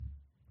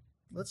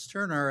Let's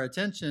turn our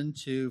attention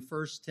to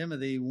 1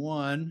 Timothy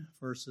 1,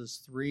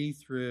 verses 3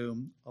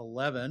 through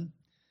 11.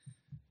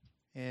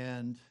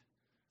 And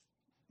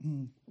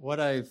what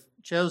I've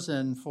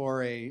chosen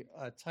for a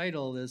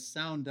title is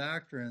Sound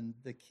Doctrine,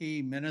 the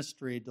Key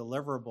Ministry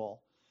Deliverable.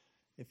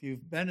 If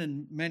you've been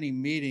in many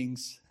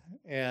meetings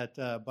at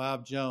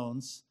Bob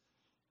Jones,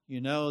 you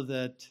know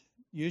that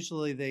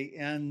usually they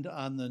end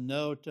on the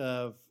note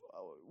of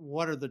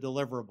what are the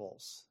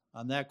deliverables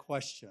on that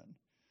question.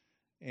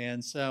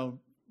 And so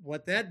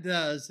what that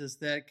does is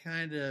that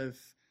kind of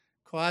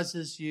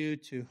causes you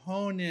to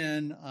hone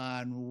in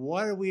on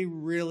what do we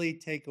really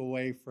take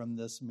away from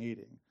this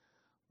meeting?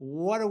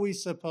 What are we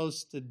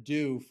supposed to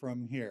do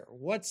from here?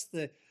 What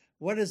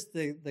is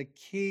the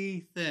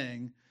key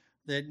thing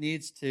that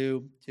needs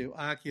to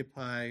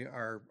occupy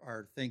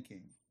our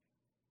thinking?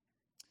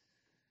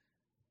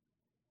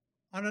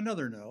 On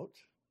another note,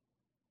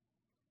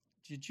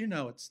 did you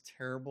know it's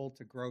terrible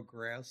to grow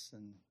grass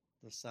in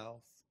the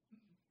South?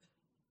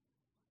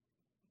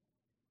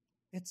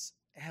 It's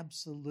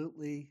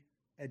absolutely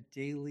a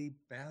daily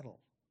battle.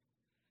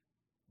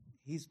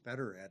 He's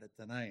better at it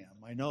than I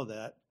am. I know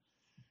that.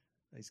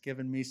 He's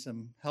given me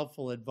some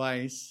helpful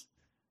advice.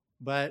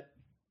 But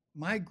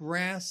my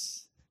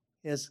grass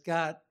has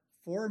got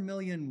 4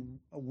 million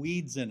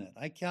weeds in it.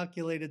 I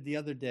calculated the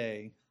other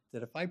day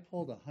that if I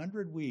pulled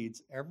 100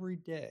 weeds every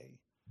day,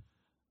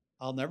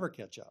 I'll never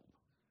catch up.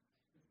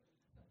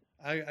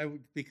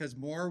 Because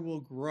more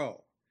will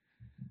grow.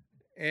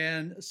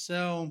 And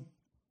so...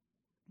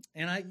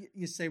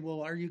 you say,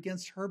 well, are you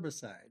against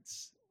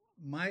herbicides?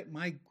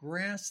 My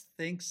grass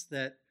thinks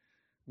that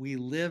we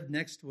live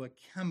next to a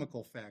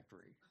chemical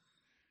factory.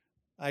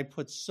 I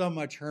put so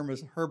much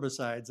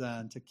herbicides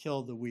on to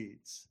kill the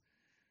weeds.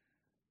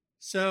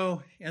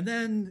 So, and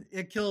then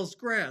it kills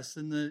grass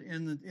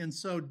in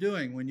so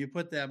doing when you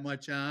put that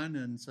much on,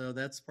 and so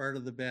that's part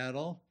of the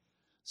battle.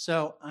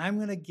 So I'm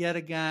going to get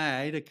a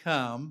guy to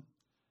come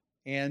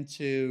and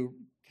to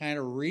kind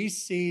of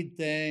reseed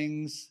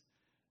things.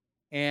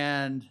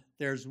 And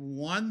there's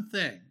one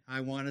thing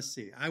I want to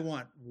see. I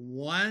want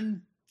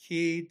one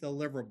key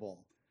deliverable.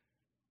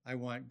 I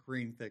want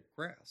green, thick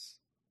grass.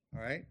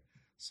 All right?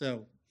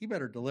 So he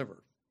better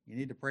deliver. You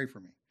need to pray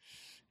for me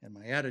and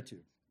my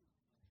attitude.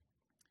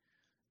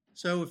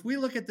 So if we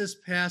look at this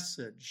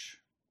passage,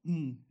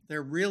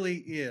 there really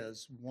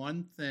is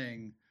one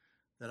thing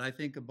that I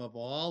think above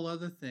all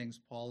other things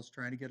Paul is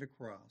trying to get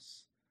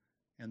across,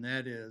 and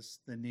that is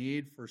the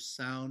need for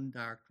sound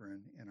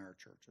doctrine in our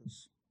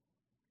churches.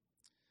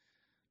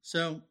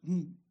 So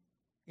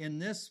in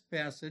this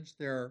passage,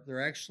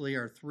 there actually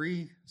are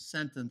 3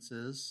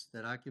 sentences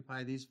that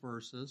occupy these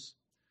verses.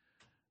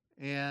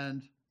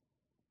 And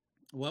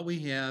what we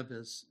have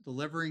is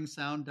delivering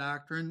sound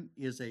doctrine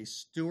is a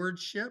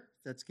stewardship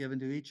that's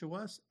given to each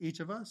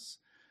of us.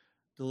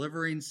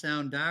 Delivering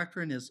sound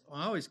doctrine is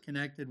always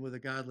connected with a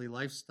godly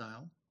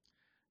lifestyle.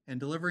 And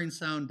delivering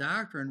sound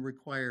doctrine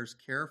requires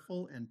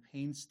careful and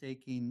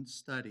painstaking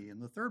study. And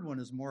the third one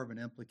is more of an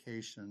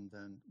implication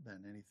than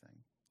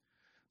anything.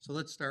 So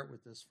let's start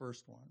with this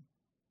first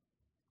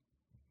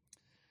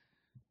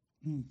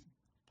one.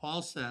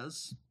 Paul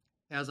says,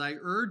 as I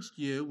urged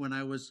you when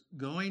I was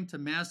going to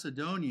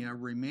Macedonia,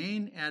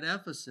 remain at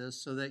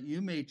Ephesus so that you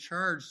may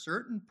charge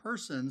certain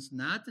persons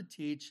not to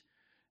teach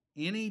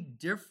any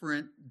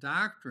different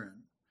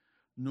doctrine,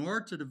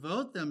 nor to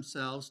devote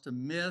themselves to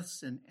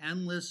myths and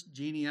endless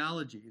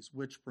genealogies,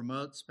 which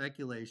promote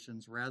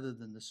speculations rather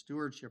than the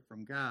stewardship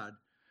from God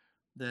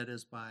that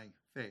is by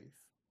faith.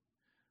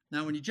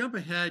 Now, when you jump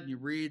ahead and you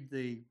read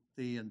the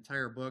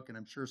entire book, and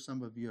I'm sure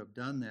some of you have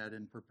done that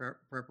in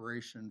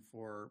preparation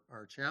for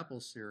our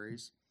chapel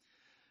series,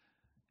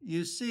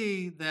 you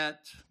see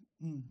that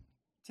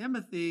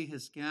Timothy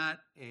has got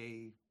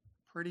a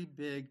pretty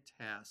big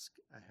task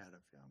ahead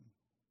of him.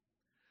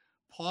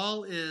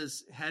 Paul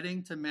is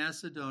heading to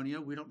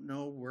Macedonia. We don't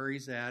know where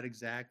he's at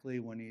exactly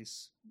when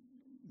he's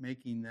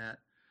making that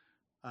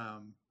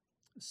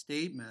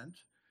statement,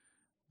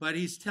 but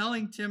he's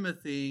telling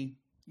Timothy,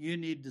 you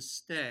need to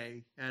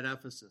stay at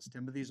Ephesus.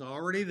 Timothy's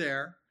already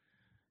there.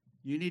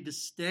 You need to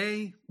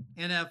stay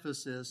in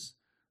Ephesus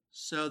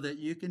so that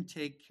you can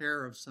take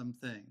care of some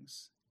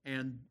things.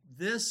 And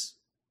this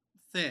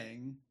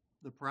thing,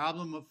 the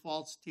problem of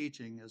false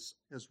teaching, is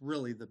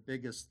really the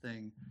biggest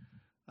thing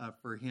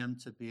for him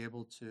to be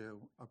able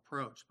to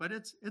approach. But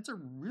it's a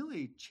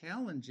really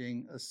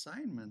challenging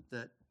assignment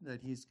that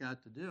he's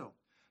got to do.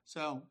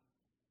 So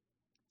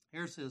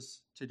here's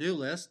his to-do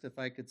list, if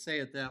I could say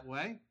it that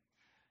way.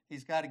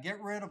 He's got to get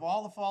rid of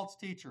all the false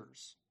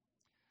teachers.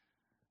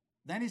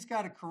 Then he's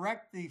got to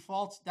correct the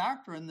false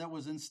doctrine that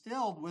was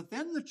instilled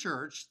within the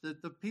church,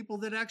 that the people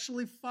that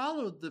actually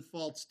followed the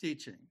false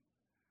teaching.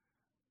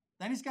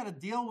 Then he's got to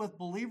deal with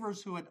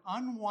believers who had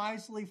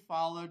unwisely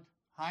followed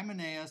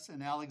Hymenaeus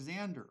and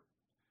Alexander.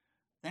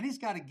 Then he's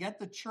got to get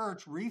the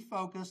church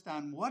refocused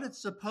on what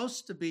it's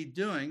supposed to be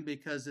doing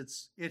because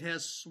it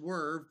has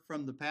swerved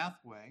from the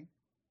pathway.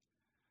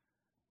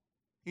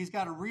 He's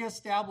got to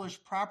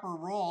reestablish proper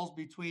roles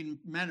between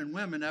men and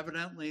women.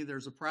 Evidently,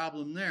 there's a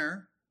problem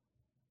there.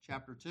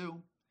 Chapter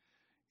 2.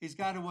 He's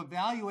got to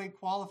evaluate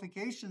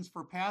qualifications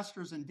for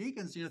pastors and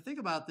deacons. Think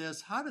about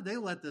this. How did they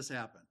let this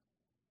happen?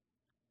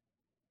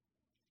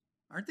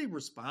 Aren't they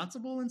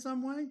responsible in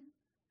some way?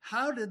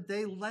 How did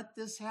they let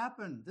this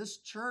happen? This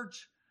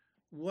church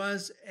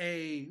was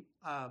a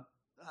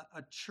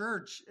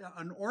church,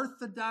 an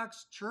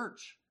Orthodox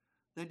church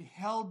that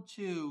held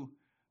to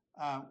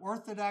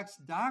Orthodox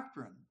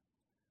doctrine.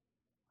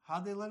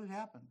 How'd they let it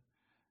happen?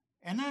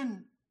 And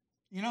then,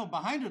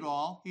 behind it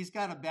all, he's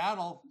got to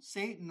battle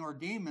Satan or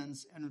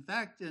demons. And in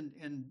fact,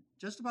 in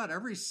just about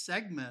every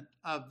segment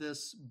of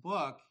this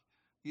book,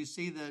 you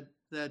see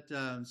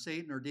that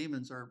Satan or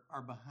demons are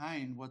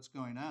behind what's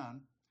going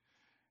on.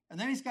 And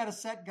then he's got to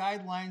set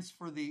guidelines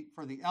for the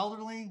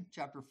elderly,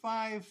 chapter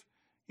 5.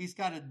 He's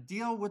got to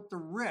deal with the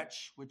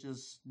rich, which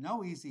is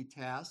no easy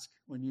task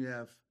when you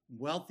have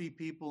wealthy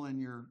people in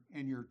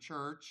your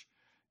church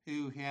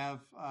who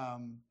have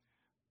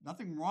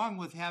nothing wrong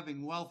with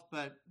having wealth,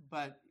 but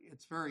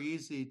it's very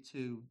easy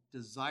to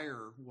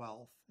desire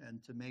wealth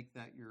and to make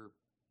that your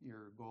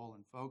goal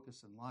and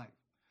focus in life.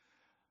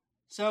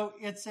 So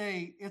it's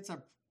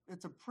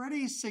a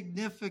pretty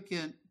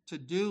significant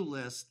to-do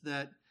list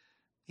that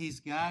he's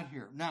got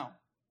here. Now,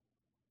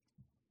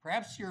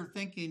 perhaps you're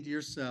thinking to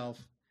yourself,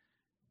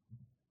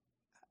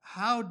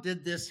 how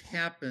did this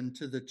happen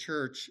to the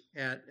church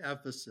at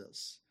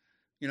Ephesus?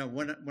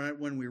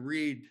 When we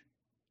read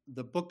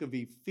the book of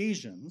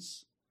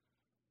Ephesians,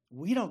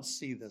 we don't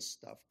see this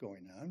stuff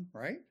going on,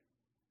 right?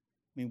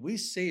 We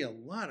see a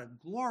lot of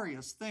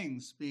glorious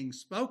things being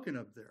spoken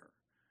of there,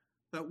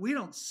 but we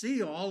don't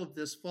see all of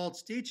this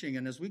false teaching.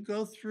 And as we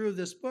go through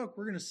this book,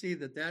 we're going to see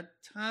that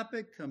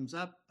topic comes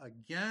up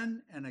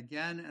again and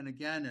again and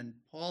again, and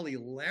Paul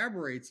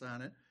elaborates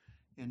on it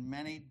in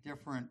many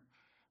different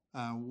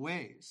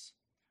ways.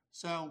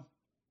 So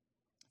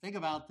think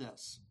about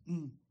this.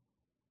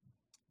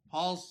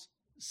 Paul's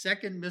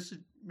second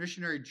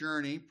missionary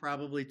journey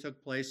probably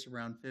took place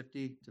around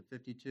 50 to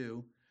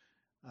 52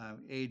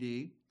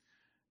 AD.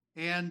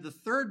 And the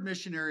third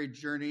missionary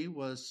journey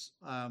was,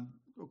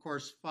 of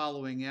course,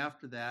 following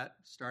after that,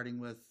 starting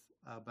with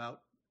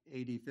about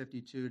AD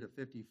 52 to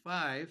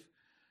 55.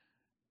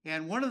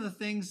 And one of the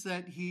things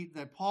that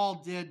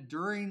Paul did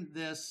during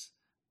this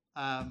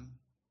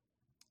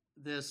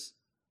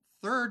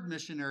third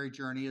missionary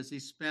journey is he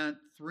spent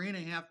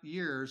 3.5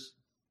 years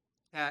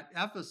at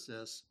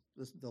Ephesus,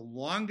 the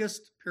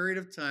longest period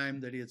of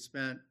time that he had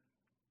spent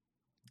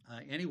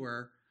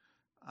anywhere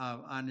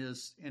in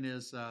his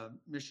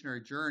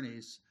missionary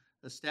journeys,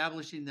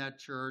 establishing that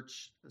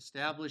church,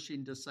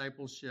 establishing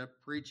discipleship,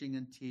 preaching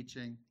and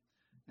teaching,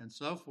 and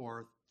so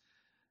forth.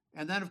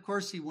 And then, of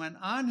course, he went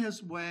on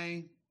his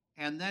way,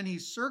 and then he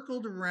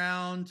circled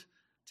around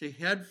to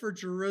head for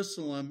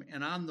Jerusalem.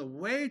 And on the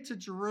way to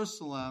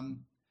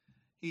Jerusalem,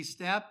 he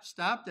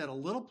stopped at a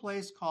little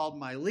place called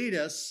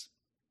Miletus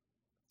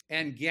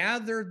and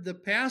gathered the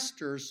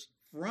pastors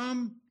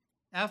from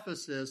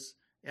Ephesus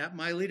at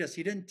Miletus.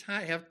 He didn't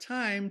have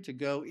time to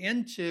go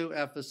into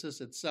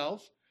Ephesus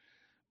itself,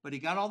 but he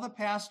got all the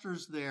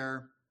pastors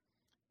there.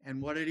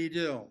 And what did he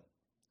do?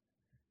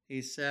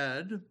 He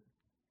said, let's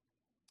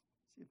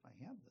see if I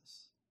have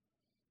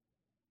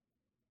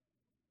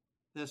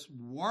this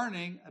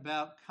warning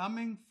about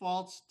coming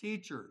false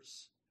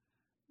teachers.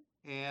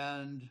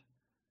 And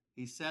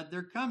he said,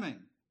 they're coming.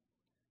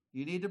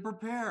 You need to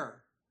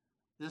prepare.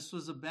 This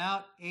was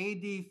about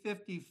AD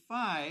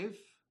 55.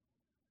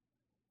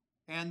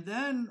 And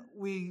then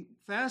we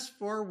fast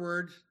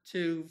forward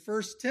to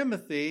 1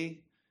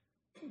 Timothy,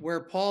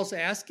 where Paul's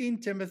asking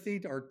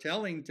Timothy, or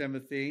telling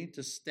Timothy,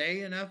 to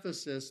stay in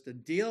Ephesus to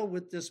deal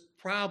with this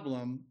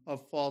problem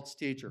of false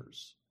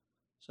teachers.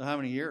 So how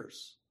many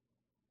years?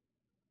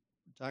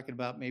 We're talking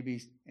about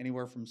maybe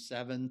anywhere from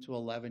 7 to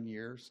 11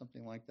 years,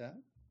 something like that.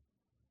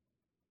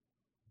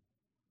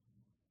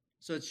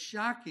 So it's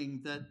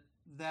shocking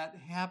that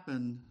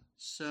happened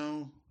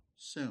so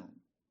soon.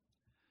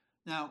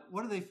 Now,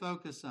 what do they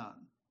focus on?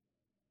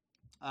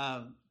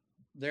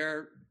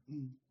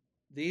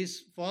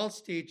 These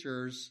false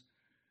teachers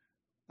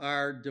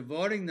are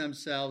devoting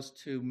themselves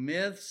to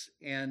myths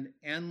and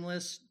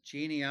endless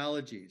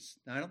genealogies.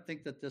 Now, I don't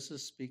think that this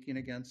is speaking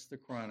against the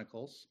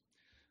Chronicles,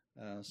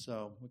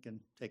 so we can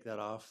take that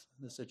off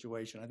the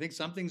situation. I think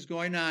something's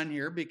going on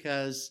here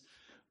because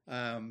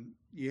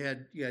you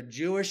had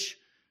Jewish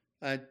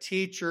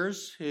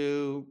teachers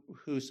who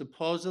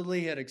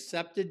supposedly had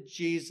accepted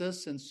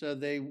Jesus, and so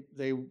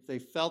they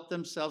felt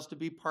themselves to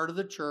be part of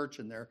the church,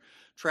 and they're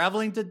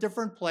traveling to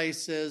different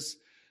places,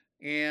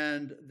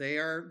 and they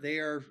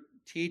are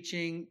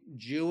teaching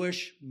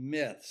Jewish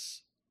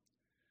myths,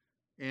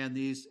 and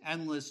these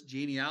endless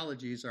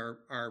genealogies are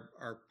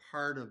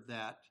part of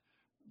that,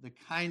 the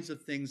kinds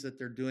of things that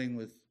they're doing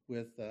with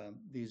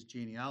these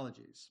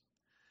genealogies.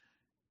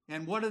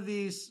 And what do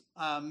these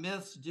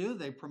myths do?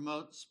 They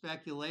promote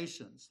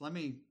speculations. Let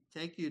me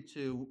take you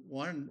to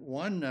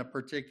one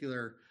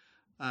particular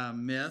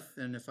myth,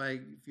 and if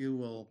you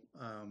will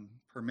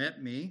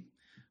permit me,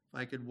 if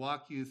I could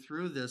walk you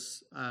through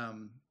this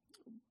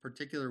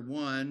particular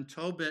one.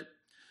 Tobit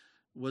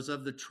was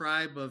of the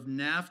tribe of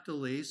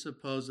Naphtali,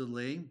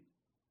 supposedly.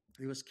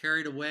 He was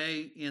carried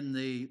away in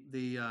the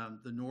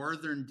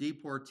northern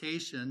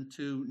deportation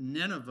to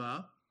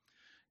Nineveh.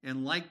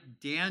 And like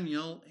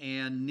Daniel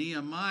and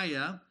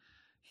Nehemiah,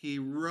 he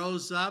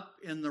rose up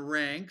in the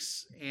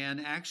ranks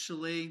and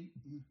actually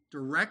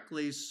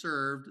directly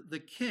served the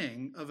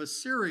king of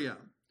Assyria.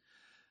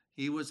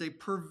 He was a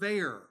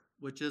purveyor,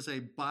 which is a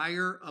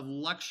buyer of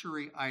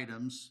luxury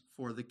items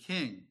for the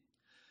king.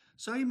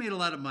 So he made a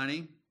lot of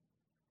money.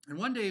 And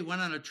one day he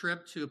went on a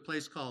trip to a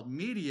place called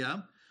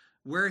Media,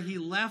 where he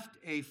left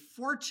a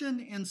fortune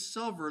in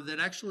silver that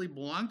actually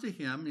belonged to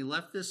him. He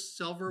left this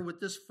silver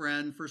with this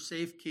friend for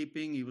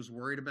safekeeping. He was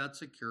worried about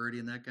security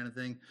and that kind of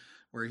thing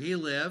where he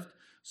lived.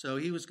 So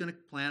he was going to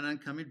plan on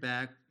coming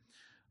back.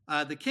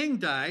 The king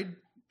died,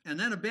 and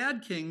then a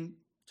bad king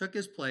took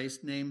his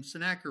place named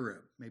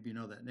Sennacherib. Maybe you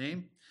know that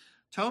name.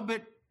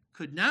 Tobit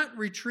could not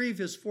retrieve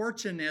his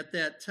fortune at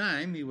that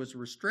time. He was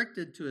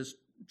restricted to his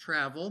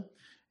travel,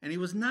 and he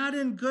was not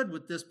in good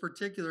with this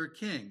particular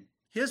king.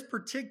 His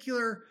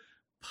particular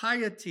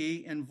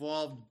piety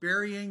involved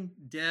burying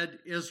dead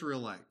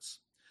Israelites.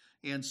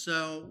 And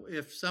so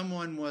if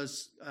someone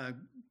was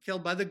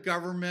killed by the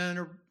government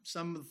or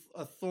some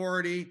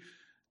authority,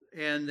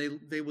 and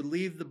they would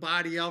leave the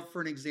body out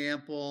for an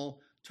example,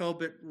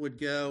 Tobit would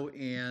go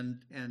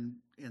and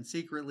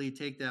secretly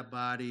take that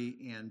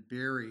body and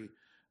bury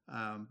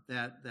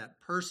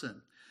that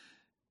person.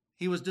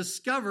 He was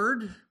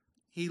discovered.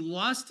 He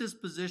lost his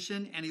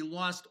position, and he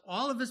lost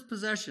all of his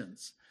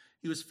possessions.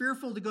 He was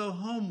fearful to go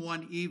home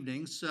one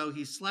evening, so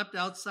he slept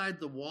outside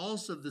the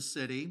walls of the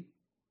city,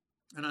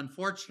 and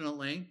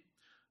unfortunately,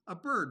 a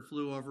bird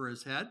flew over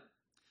his head,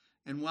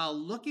 and while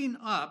looking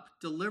up,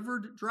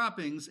 delivered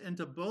droppings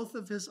into both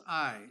of his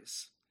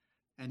eyes,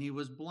 and he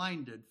was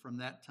blinded from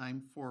that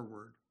time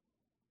forward.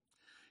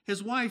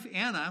 His wife,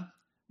 Anna,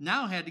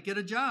 now had to get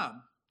a job,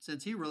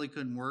 since he really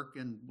couldn't work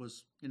and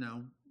was,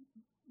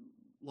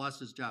 lost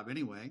his job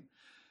anyway.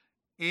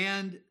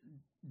 And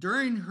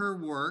during her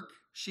work,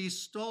 she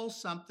stole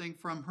something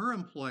from her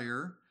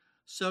employer,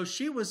 so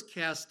she was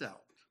cast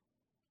out.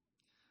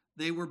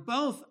 They were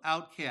both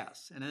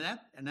outcasts, and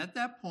at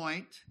that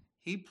point,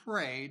 he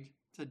prayed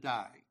to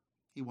die.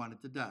 He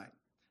wanted to die.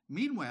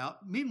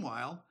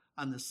 Meanwhile,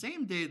 on the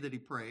same day that he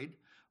prayed,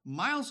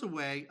 miles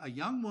away, a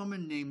young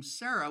woman named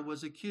Sarah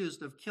was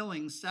accused of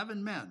killing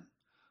 7 men,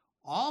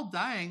 all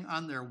dying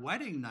on their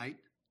wedding night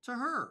to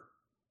her.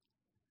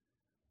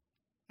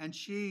 And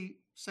she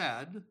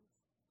said,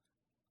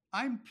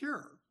 "I'm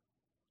pure.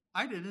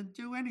 I didn't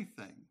do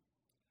anything."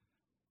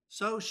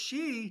 So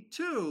she,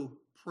 too,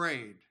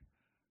 prayed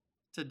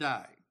to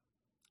die.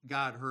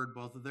 God heard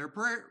both of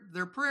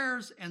their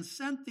prayers and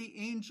sent the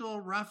angel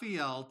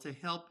Raphael to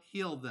help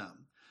heal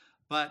them.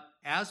 But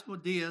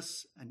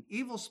Asmodeus, an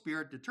evil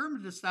spirit,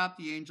 determined to stop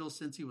the angel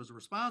since he was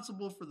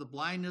responsible for the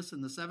blindness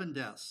and the 7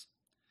 deaths.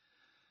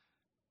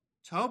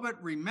 Tobit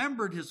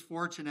remembered his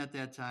fortune at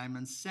that time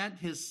and sent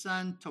his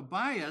son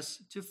Tobias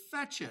to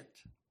fetch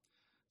it.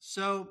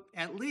 So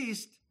at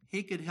least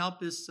he could help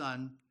his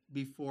son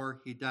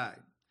before he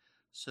died.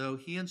 So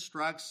he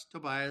instructs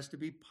Tobias to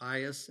be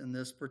pious in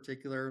this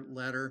particular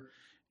letter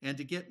and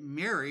to get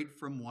married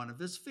from one of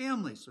his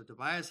family. So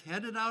Tobias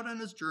headed out on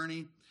his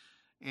journey,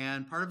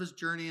 and part of his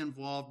journey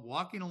involved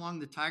walking along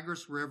the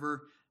Tigris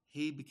River.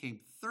 He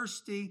became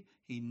thirsty.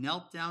 He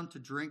knelt down to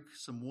drink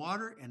some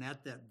water, and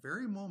at that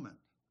very moment,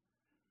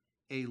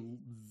 a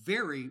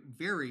very,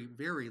 very,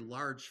 very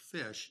large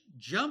fish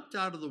jumped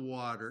out of the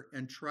water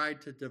and tried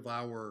to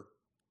devour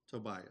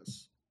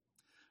Tobias.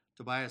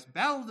 Tobias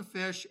battled the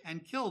fish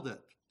and killed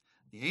it.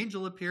 The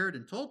angel appeared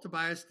and told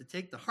Tobias to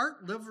take the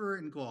heart, liver,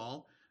 and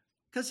gall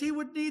because he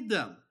would need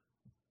them.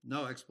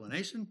 No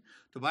explanation.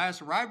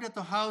 Tobias arrived at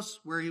the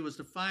house where he was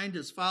to find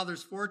his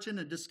father's fortune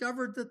and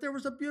discovered that there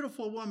was a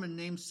beautiful woman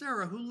named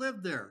Sarah who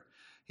lived there.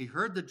 He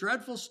heard the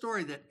dreadful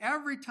story that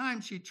every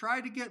time she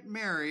tried to get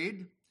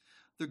married,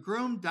 the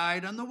groom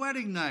died on the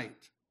wedding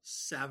night.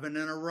 7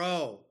 in a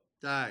row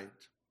died.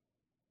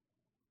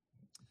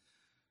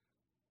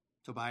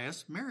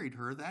 Tobias married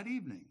her that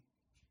evening.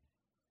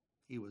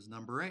 He was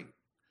number 8.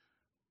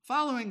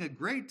 Following a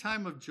great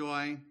time of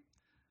joy,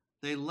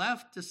 they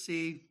left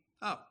something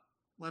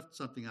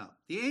out.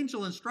 The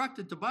angel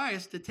instructed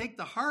Tobias to take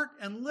the heart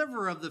and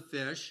liver of the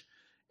fish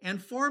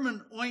and form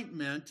an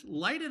ointment,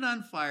 light it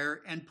on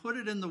fire, and put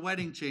it in the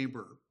wedding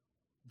chamber.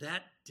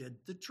 That did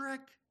the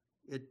trick.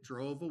 It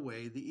drove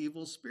away the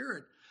evil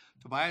spirit.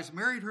 Tobias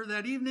married her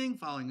that evening.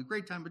 Following a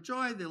great time of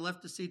joy, they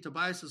left to see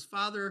Tobias's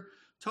father,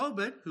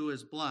 Tobit, who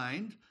is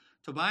blind.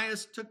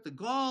 Tobias took the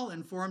gall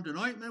and formed an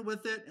ointment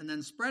with it and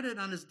then spread it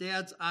on his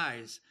dad's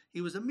eyes.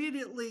 He was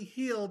immediately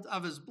healed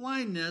of his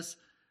blindness,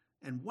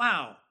 and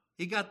wow,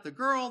 he got the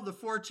girl, the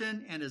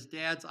fortune, and his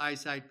dad's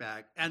eyesight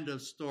back. End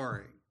of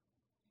story.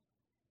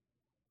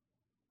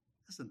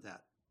 Isn't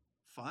that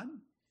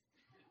fun?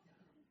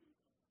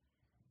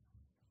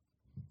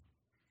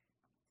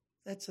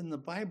 That's in the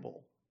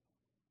Bible.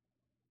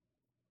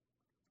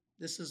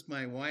 This is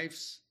my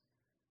wife's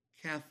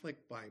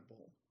Catholic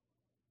Bible.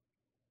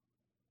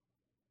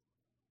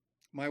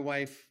 My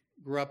wife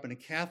grew up in a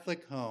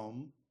Catholic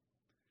home,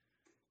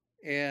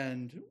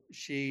 and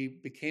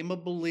she became a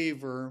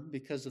believer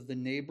because of the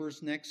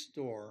neighbors next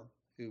door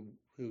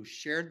who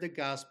shared the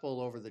gospel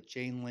over the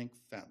chain link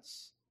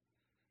fence.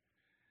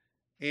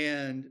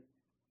 And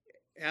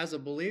as a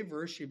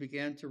believer, she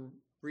began to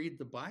read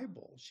the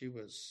Bible. She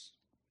was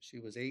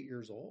 8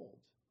 years old,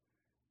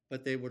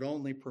 but they would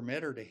only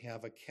permit her to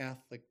have a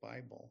Catholic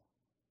Bible.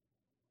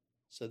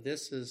 So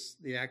this is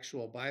the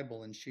actual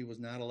Bible, and she was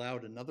not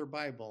allowed another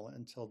Bible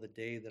until the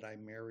day that I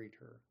married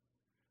her.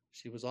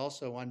 She was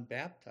also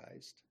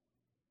unbaptized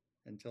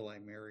until I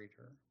married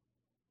her.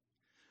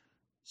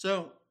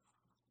 So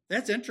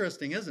that's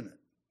interesting, isn't it?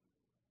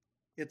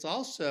 It's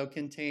also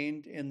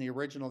contained in the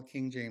original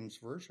King James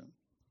Version.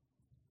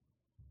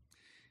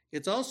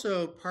 It's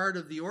also part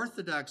of the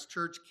Orthodox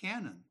Church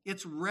canon.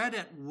 It's read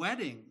at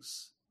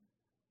weddings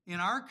in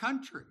our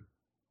country.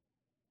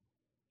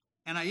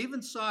 And I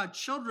even saw a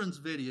children's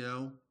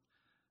video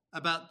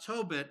about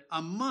Tobit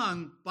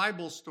among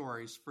Bible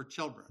stories for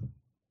children.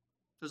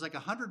 There's like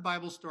 100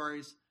 Bible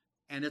stories,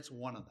 and it's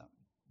one of them.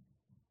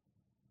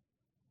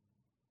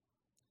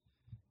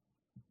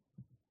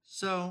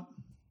 So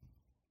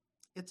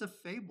it's a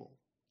fable.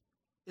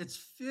 It's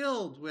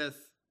filled with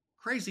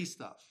crazy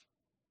stuff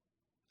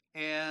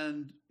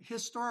and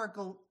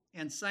historical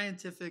and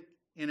scientific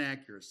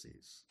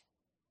inaccuracies.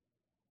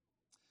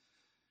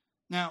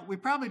 Now, we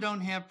probably don't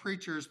have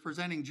preachers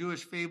presenting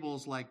Jewish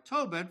fables like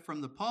Tobit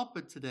from the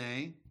pulpit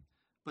today,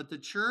 but the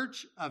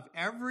church of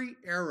every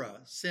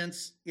era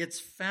since its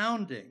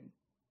founding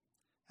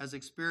has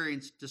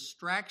experienced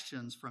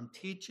distractions from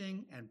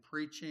teaching and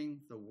preaching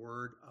the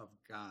Word of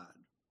God.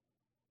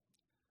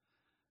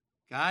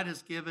 God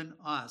has given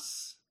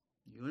us,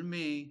 you and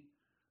me,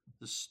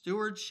 the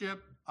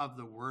stewardship of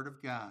the Word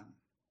of God.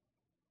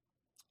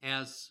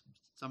 As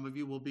some of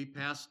you will be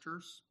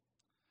pastors,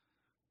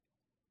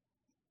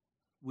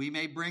 we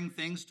may bring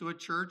things to a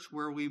church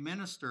where we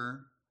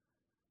minister,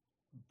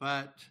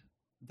 but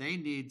they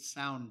need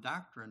sound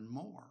doctrine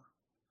more.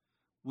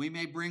 We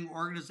may bring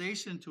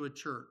organization to a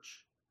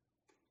church,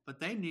 but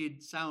they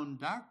need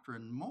sound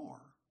doctrine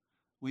more.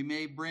 We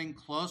may bring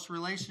close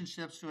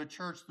relationships to a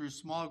church through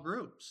small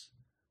groups,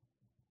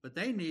 but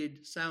they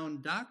need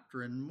sound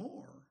doctrine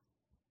more.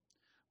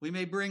 We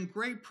may bring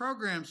great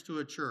programs to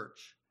a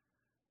church,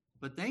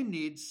 but they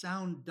need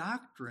sound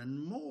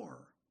doctrine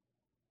more.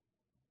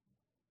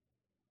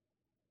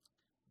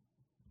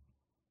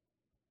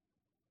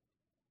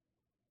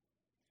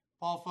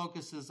 Paul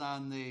focuses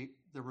on the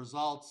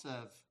results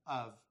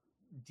of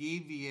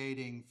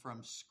deviating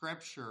from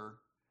Scripture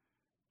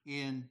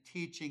in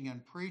teaching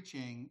and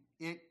preaching.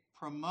 It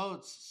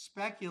promotes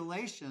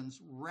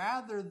speculations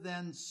rather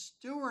than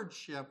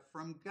stewardship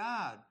from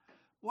God.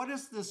 What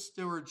is this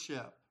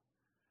stewardship?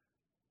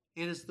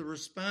 It is the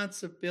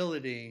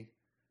responsibility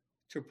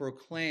to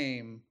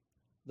proclaim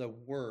the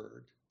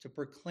Word, to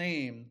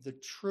proclaim the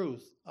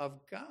truth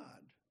of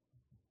God.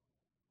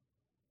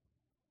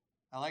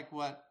 I like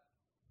what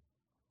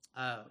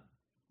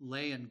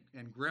Lay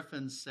and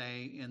Griffin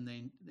say in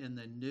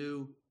the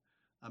New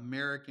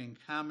American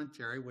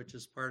Commentary, which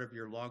is part of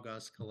your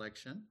Logos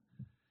collection.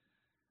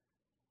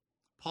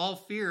 Paul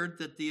feared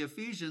that the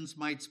Ephesians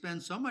might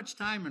spend so much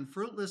time in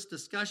fruitless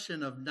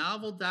discussion of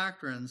novel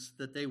doctrines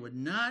that they would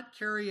not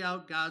carry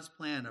out God's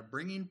plan of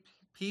bringing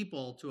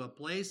people to a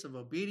place of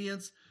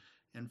obedience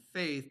and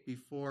faith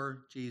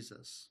before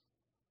Jesus.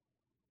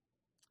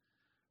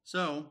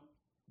 So,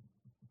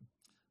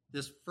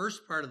 this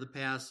first part of the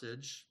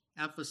passage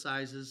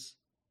emphasizes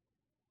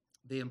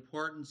the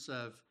importance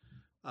of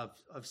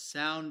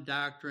sound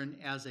doctrine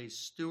as a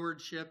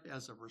stewardship,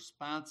 as a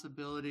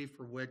responsibility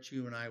for which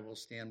you and I will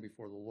stand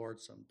before the Lord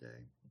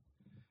someday.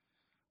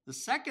 The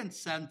second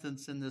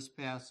sentence in this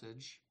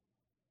passage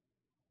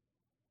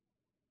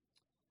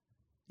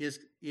is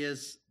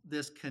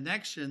this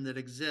connection that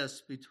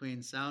exists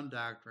between sound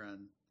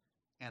doctrine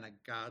and a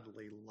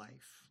godly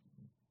life.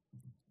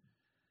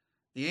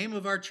 The aim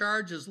of our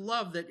charge is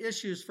love that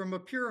issues from a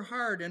pure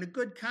heart and a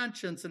good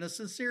conscience and a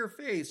sincere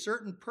faith.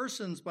 Certain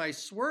persons, by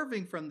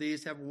swerving from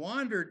these, have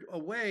wandered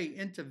away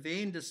into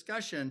vain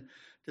discussion,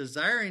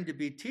 desiring to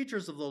be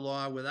teachers of the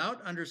law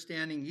without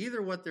understanding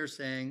either what they're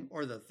saying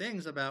or the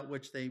things about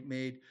which they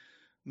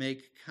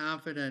make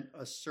confident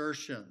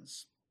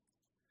assertions.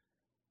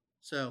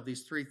 So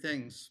these three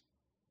things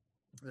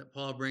that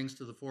Paul brings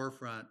to the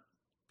forefront: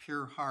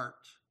 pure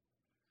heart,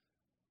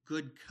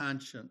 good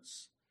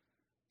conscience,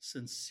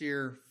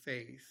 sincere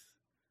faith.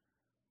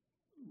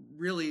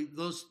 Really,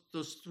 those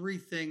three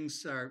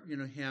things are,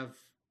 have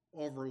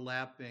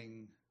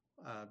overlapping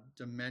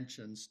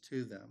dimensions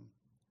to them.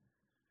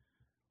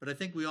 But I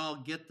think we all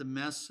get the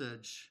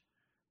message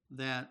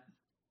that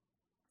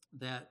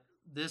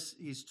this,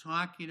 he's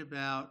talking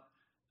about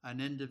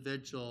an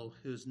individual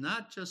who's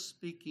not just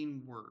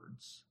speaking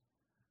words.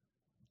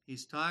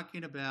 He's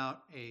talking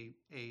about a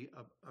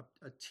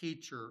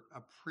teacher,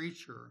 a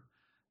preacher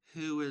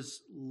who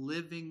is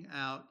living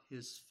out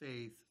his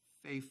faith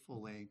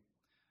faithfully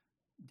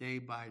day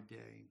by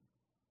day.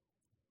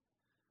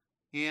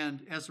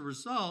 And as a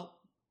result,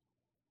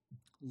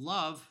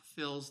 love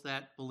fills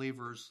that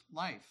believer's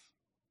life.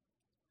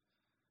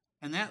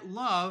 And that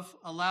love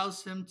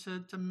allows him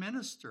to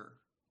minister.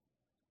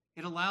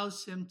 It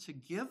allows him to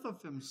give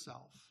of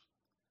himself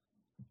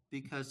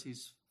because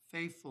he's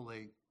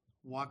faithfully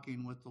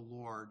walking with the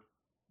Lord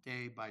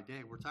day by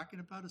day. We're talking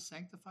about a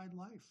sanctified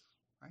life,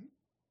 right?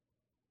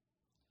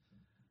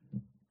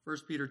 1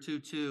 Peter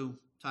 2:2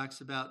 talks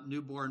about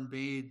newborn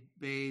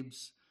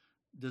babes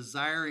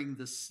desiring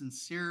the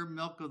sincere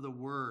milk of the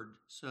word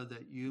so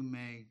that you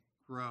may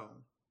grow.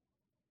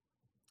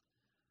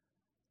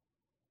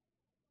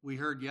 We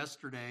heard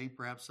yesterday,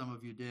 perhaps some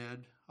of you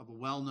did, of a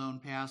well-known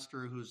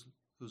pastor whose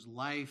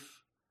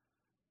life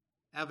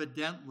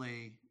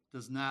evidently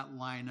does not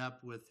line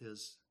up with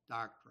his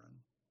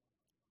doctrine.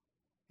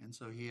 And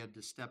so he had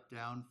to step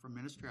down from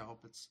ministry. I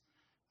hope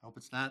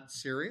it's not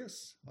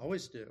serious.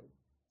 Always do.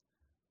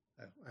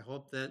 I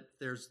hope that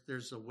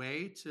there's a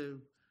way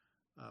to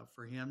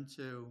for him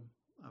to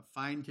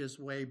find his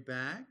way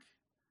back.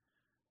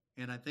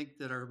 And I think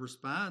that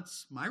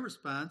my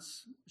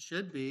response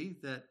should be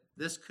that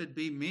this could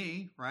be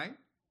me, right?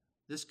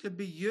 This could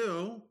be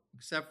you,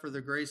 except for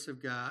the grace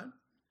of God.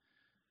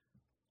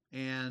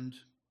 And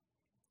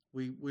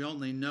we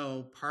only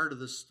know part of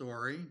the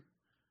story.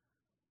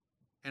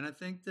 And I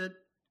think that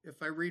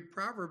if I read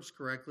Proverbs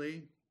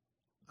correctly,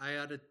 I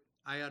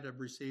ought to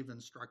receive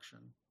instruction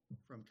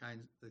from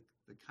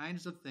the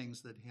kinds of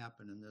things that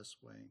happen in this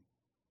way.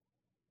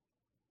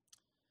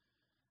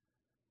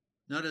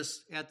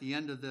 Notice at the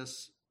end of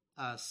this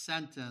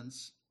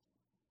sentence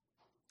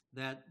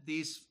that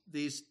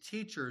these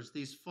teachers,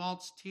 these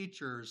false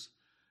teachers,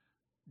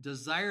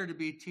 desire to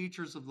be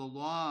teachers of the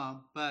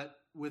law, but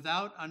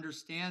without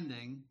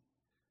understanding,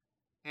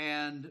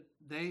 and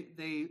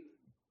they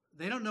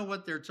don't know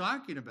what they're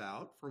talking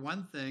about, for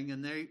one thing,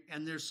 and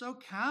they're so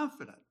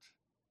confident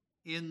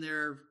in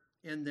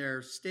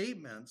their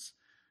statements,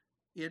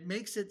 it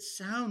makes it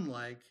sound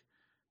like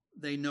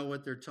they know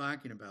what they're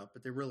talking about,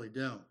 but they really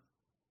don't.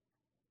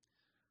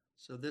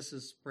 So this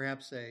is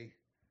perhaps a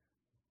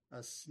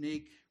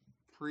sneak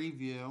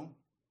preview.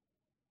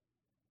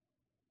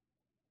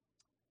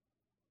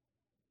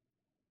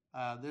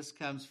 This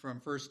comes from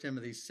 1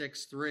 Timothy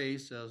 6:3,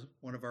 so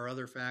one of our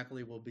other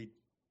faculty will be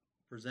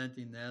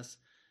presenting this.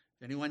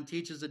 If anyone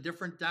teaches a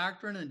different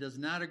doctrine and does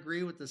not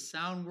agree with the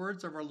sound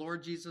words of our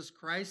Lord Jesus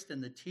Christ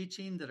and the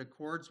teaching that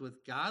accords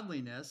with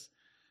godliness,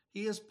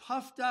 he is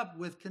puffed up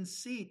with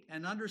conceit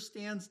and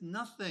understands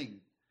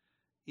nothing.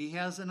 He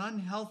has an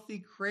unhealthy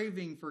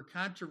craving for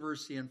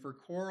controversy and for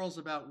quarrels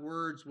about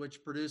words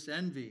which produce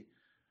envy,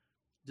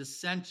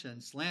 dissension,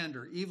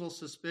 slander, evil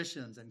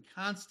suspicions, and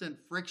constant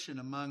friction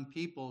among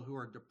people who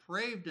are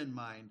depraved in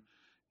mind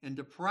and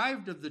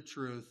deprived of the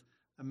truth,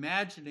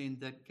 imagining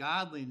that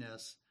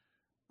godliness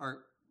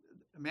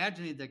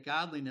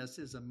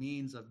is a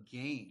means of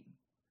gain.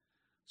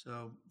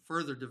 So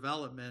further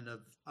development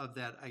of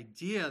that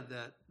idea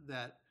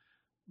that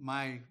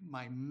my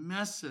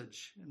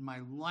message and my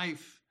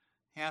life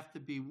have to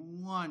be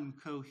one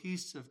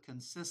cohesive,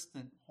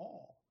 consistent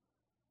whole.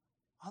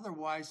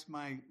 Otherwise,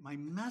 my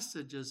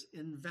message is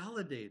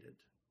invalidated.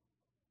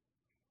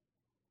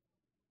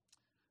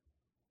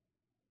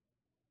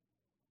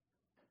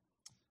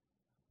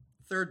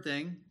 Third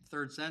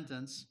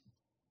sentence,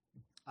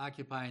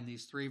 occupying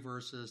these three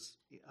verses,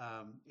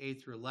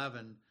 8 through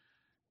 11,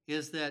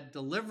 is that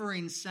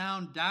delivering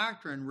sound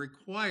doctrine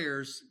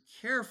requires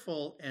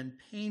careful and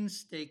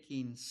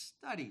painstaking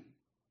study.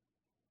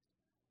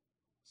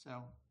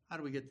 So how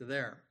do we get to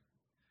there?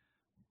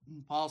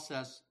 Paul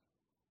says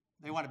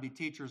they want to be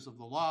teachers of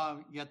the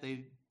law, yet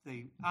they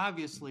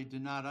obviously do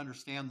not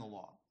understand the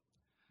law.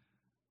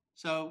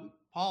 So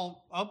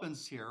Paul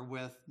opens here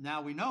with,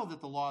 now we know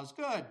that the law is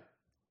good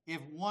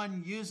if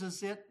one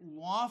uses it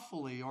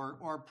lawfully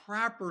or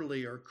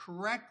properly or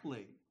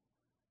correctly.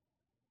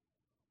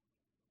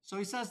 So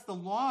he says the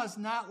law is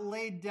not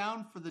laid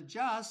down for the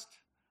just,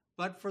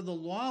 but for the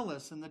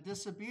lawless and the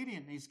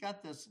disobedient. And he's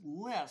got this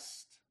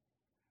list.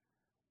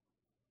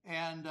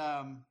 And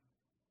on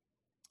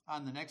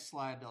the next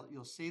slide,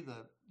 you'll see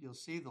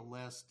the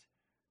list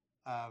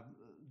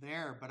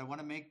there. But I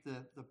want to make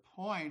the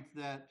point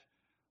that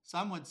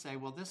some would say,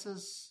 well,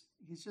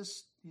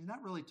 he's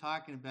not really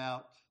talking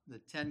about the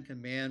Ten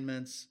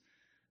Commandments.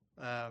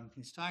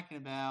 He's talking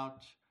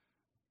about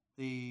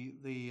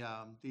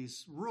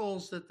these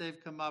rules that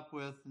they've come up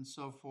with and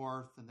so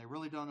forth, and they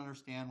really don't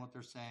understand what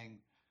they're saying.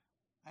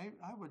 I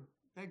would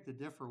beg to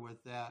differ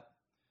with that.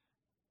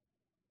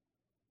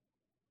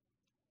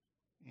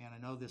 And I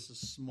know this is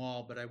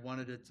small, but I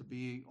wanted it to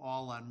be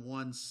all on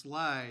one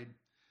slide.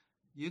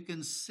 You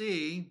can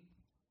see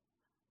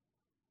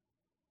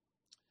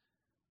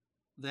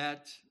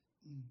that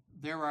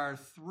there are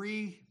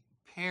three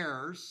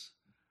pairs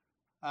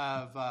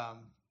of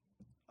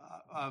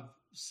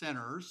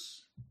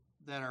sinners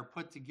that are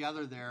put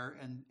together there,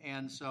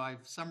 and so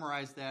I've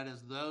summarized that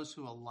as those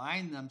who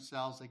align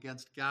themselves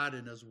against God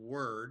and His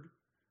Word.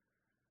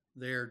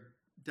 They're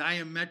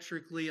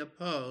diametrically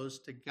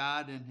opposed to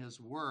God and His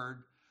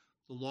Word.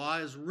 The law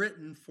is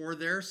written for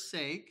their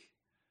sake.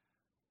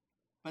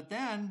 But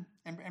then,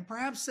 and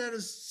perhaps that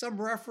is some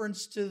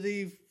reference to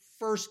the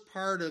first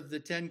part of the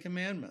Ten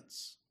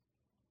Commandments,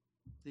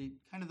 the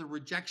kind of the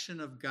rejection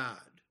of God.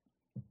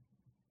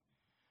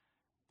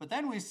 But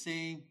then we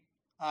see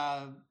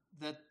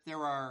that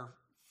there are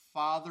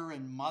father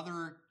and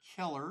mother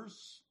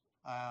killers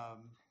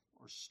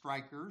or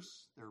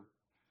strikers.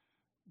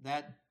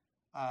 That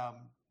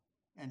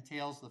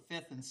entails the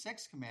fifth and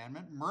sixth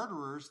commandment.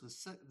 Murderers,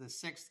 the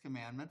sixth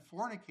commandment.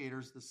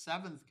 Fornicators, the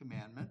seventh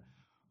commandment.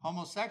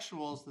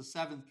 Homosexuals, the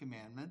seventh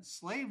commandment.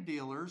 Slave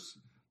dealers,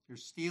 you're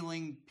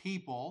stealing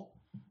people,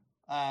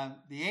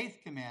 the eighth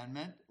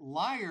commandment.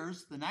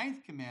 Liars, the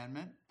ninth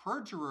commandment.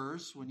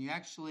 Perjurers, when you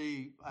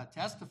actually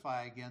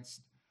testify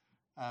against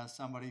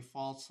somebody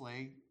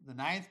falsely, the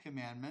ninth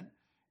commandment.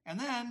 And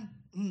then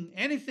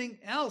anything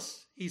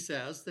else, he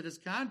says, that is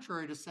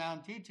contrary to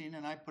sound teaching,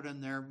 and I put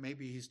in there,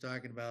 maybe he's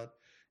talking about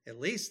at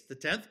least the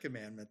 10th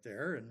commandment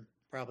there and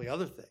probably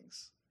other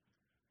things.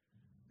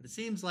 But it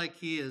seems like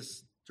he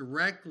is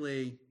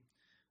directly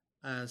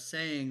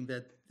saying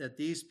that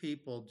these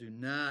people do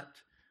not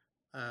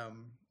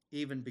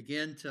even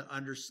begin to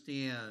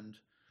understand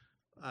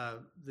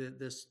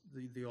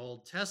the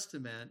Old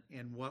Testament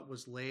and what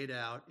was laid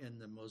out in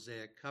the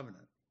Mosaic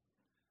Covenant.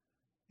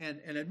 And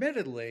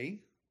admittedly,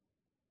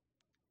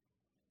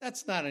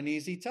 that's not an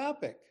easy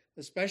topic,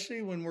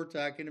 especially when we're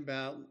talking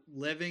about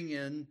living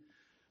in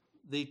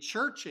the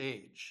church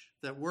age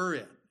that we're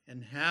in.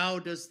 And how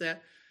does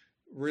that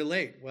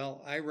relate?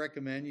 Well, I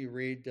recommend you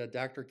read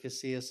Dr.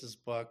 Casillas'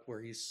 book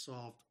where he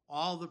solved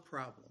all the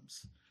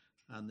problems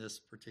on this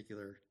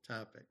particular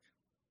topic.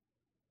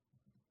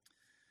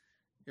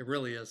 It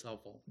really is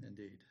helpful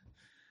indeed.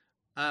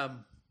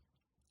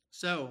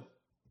 So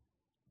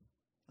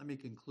let me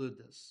conclude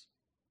this.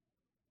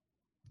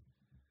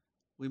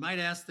 We might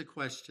ask the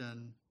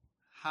question,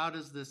 how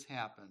does this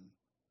happen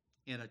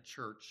in a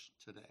church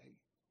today?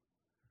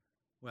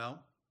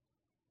 Well,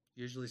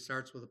 usually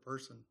starts with a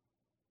person.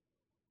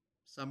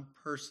 Some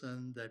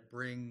person that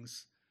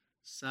brings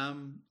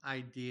some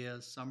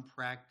idea, some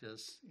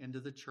practice into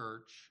the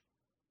church.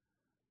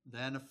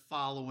 Then a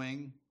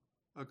following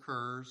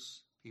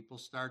occurs. People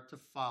start to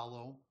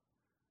follow.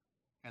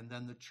 And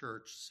then the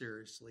church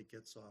seriously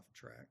gets off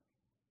track.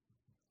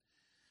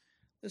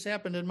 This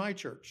happened in my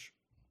church.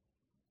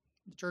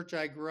 The church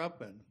I grew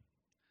up in.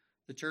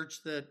 The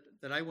church that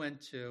I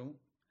went to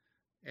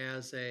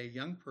as a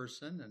young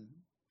person and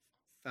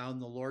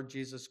found the Lord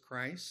Jesus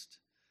Christ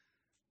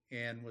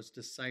and was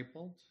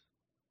discipled.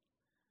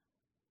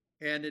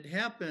 And it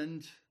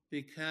happened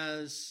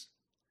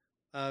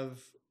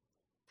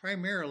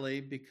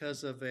primarily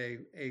because of a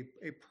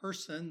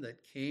person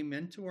that came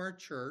into our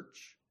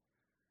church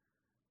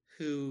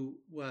who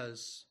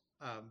was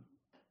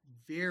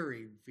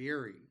very,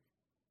 very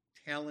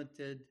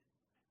talented,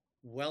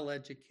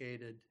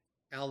 well-educated,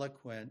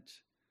 eloquent.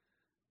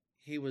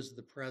 He was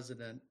the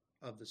president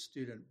of the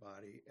student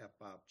body at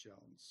Bob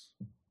Jones.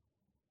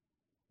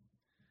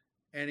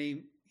 And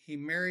he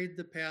married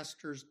the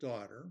pastor's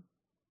daughter,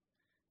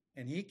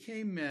 and he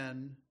came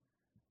in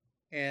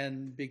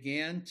and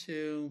began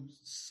to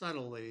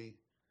subtly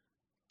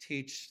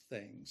teach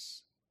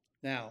things.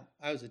 Now,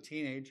 I was a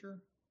teenager.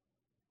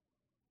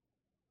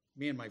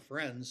 Me and my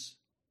friends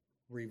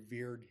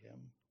revered him.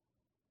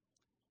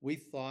 We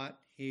thought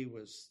he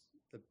was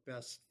the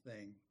best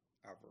thing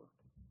ever.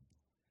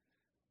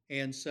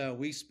 And so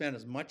we spent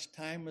as much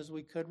time as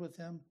we could with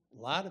him.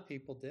 A lot of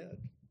people did.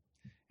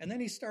 And then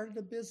he started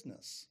a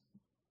business.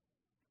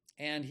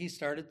 And he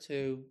started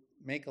to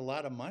make a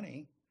lot of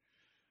money.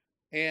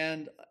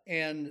 And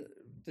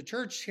the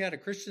church had a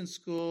Christian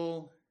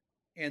school,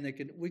 and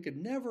we could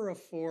never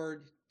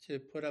afford to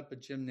put up a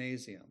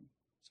gymnasium.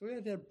 So we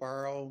had to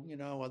borrow,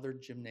 other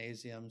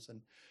gymnasiums, and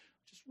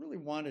just really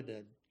wanted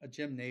a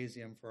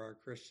gymnasium for our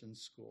Christian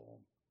school.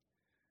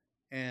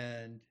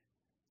 And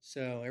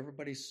so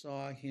everybody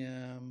saw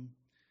him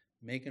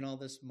making all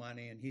this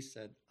money, and he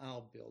said,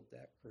 I'll build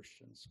that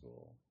Christian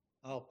school.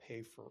 I'll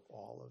pay for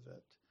all of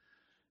it.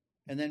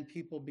 And then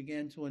people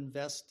began to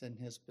invest in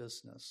his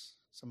business.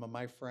 Some of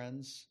my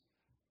friends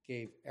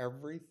gave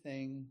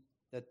everything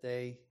that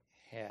they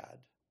had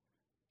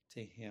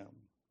to him.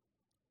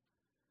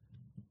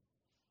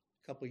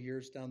 A couple of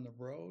years down the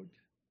road,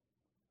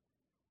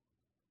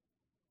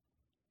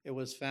 it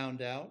was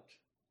found out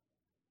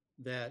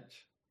that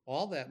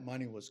all that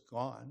money was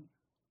gone,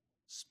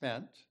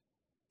 spent.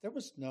 There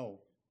was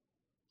no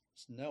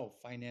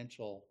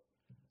financial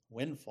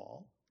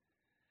windfall.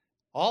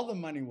 All the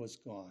money was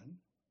gone.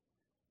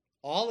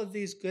 All of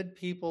these good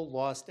people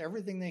lost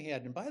everything they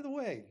had. And by the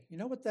way, you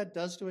know what that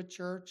does to a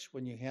church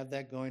when you have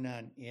that going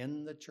on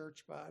in the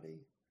church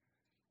body?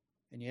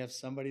 And you have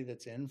somebody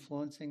that's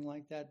influencing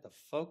like that? The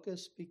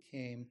focus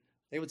became,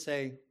 they would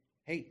say,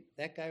 hey,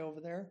 that guy over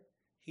there,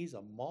 he's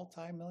a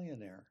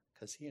multimillionaire.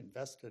 because he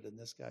invested in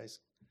this guy's.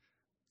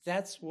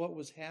 That's what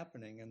was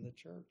happening in the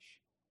church.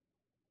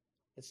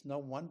 It's no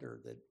wonder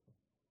that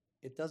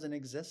it doesn't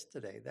exist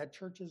today. That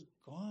church is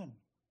gone.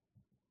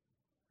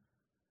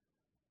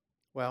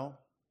 Well,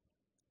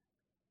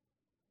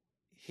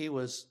 he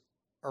was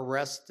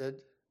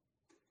arrested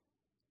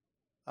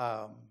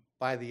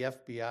by the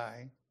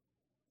FBI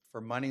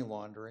for money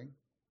laundering.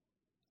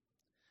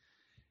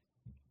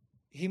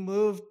 He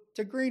moved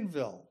to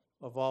Greenville,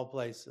 of all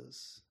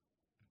places.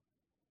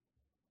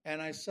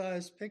 And I saw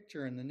his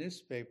picture in the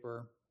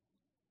newspaper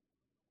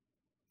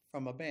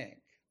from a bank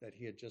that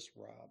he had just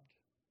robbed.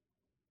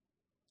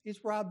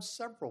 He's robbed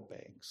several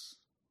banks.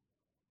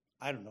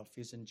 I don't know if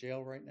he's in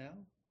jail right now.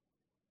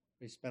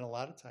 He spent a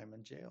lot of time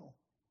in jail.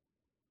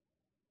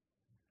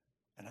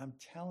 And I'm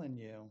telling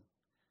you,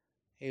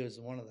 he was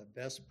one of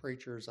the best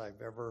preachers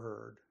I've ever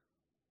heard.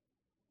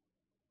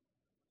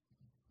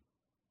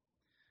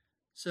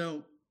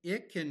 So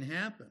it can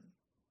happen.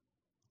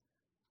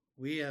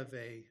 We have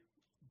a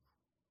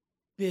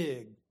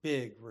big,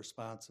 big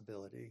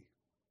responsibility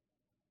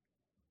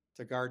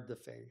to guard the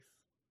faith,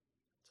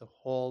 to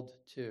hold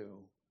to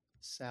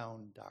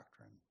sound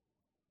doctrine.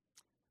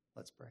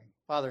 Let's pray.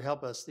 Father,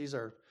 help us. These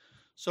are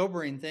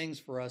sobering things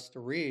for us to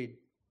read,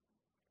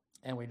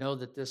 and we know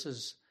that this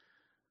is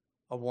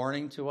a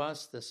warning to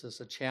us. This is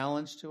a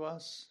challenge to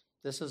us.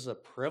 This is a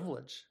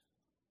privilege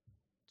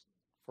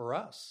for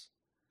us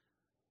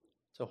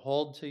to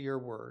hold to your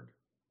word,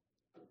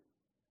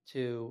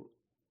 to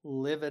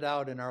live it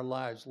out in our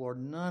lives. Lord,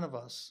 none of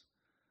us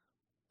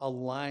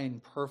align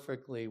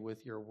perfectly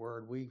with your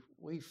word.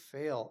 We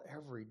fail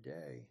every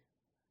day.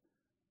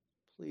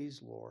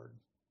 Please, Lord,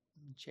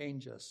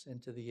 change us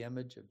into the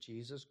image of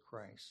Jesus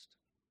Christ,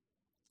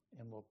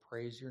 and we'll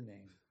praise your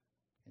name.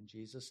 In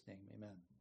Jesus' name, amen.